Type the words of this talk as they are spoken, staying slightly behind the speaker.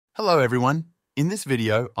Hello everyone. In this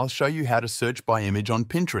video, I'll show you how to search by image on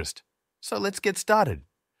Pinterest. So let's get started.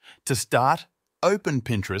 To start, open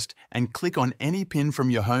Pinterest and click on any pin from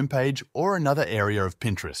your homepage or another area of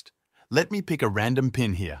Pinterest. Let me pick a random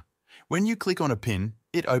pin here. When you click on a pin,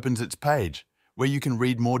 it opens its page, where you can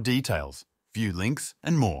read more details, view links,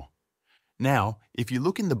 and more. Now, if you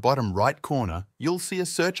look in the bottom right corner, you'll see a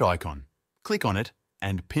search icon. Click on it,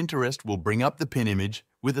 and Pinterest will bring up the pin image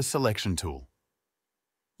with a selection tool.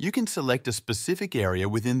 You can select a specific area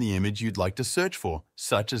within the image you'd like to search for,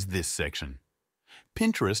 such as this section.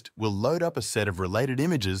 Pinterest will load up a set of related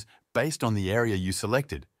images based on the area you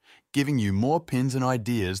selected, giving you more pins and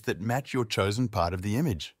ideas that match your chosen part of the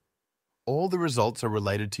image. All the results are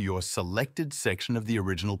related to your selected section of the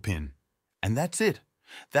original pin. And that's it.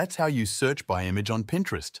 That's how you search by image on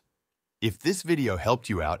Pinterest. If this video helped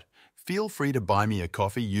you out, feel free to buy me a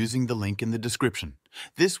coffee using the link in the description.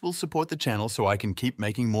 This will support the channel so I can keep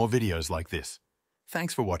making more videos like this.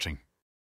 Thanks for watching.